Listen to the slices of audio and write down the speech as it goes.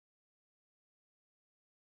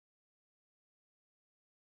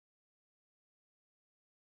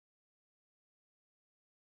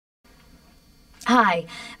Hi,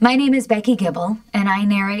 my name is Becky Gibel, and I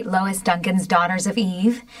narrate Lois Duncan's Daughters of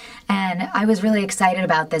Eve. And I was really excited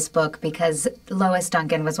about this book because Lois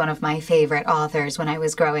Duncan was one of my favorite authors when I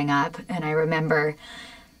was growing up. And I remember,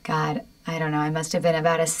 God, I don't know, I must have been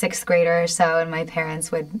about a sixth grader or so, and my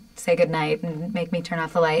parents would say goodnight and make me turn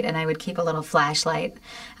off the light, and I would keep a little flashlight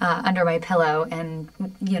under my pillow and,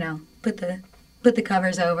 put the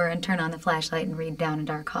covers over and turn on the flashlight and read Down a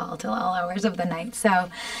Dark Hall till all hours of the night. So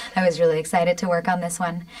I was really excited to work on this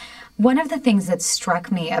one. One of the things that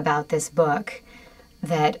struck me about this book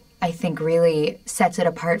that I think really sets it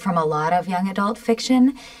apart from a lot of young adult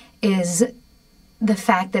fiction is the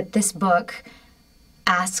fact that this book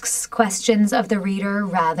asks questions of the reader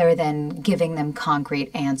rather than giving them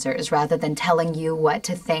concrete answers, rather than telling you what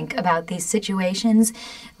to think about these situations.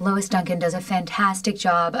 Lois Duncan does a fantastic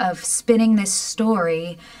job of spinning this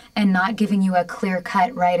story and not giving you a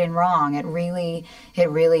clear-cut right and wrong. It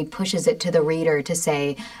really pushes it to the reader to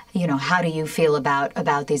say, how do you feel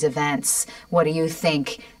about these events? What do you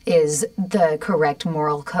think is the correct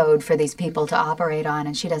moral code for these people to operate on?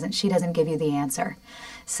 And she doesn't give you the answer.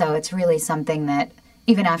 So it's really something that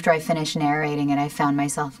even after I finished narrating it, I found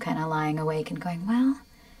myself kind of lying awake and going, well,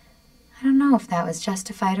 I don't know if that was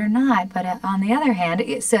justified or not. But on the other hand,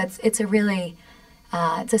 it's a really,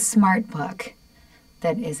 it's a smart book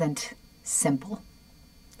that isn't simple.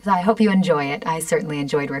 So I hope you enjoy it. I certainly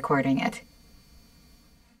enjoyed recording it.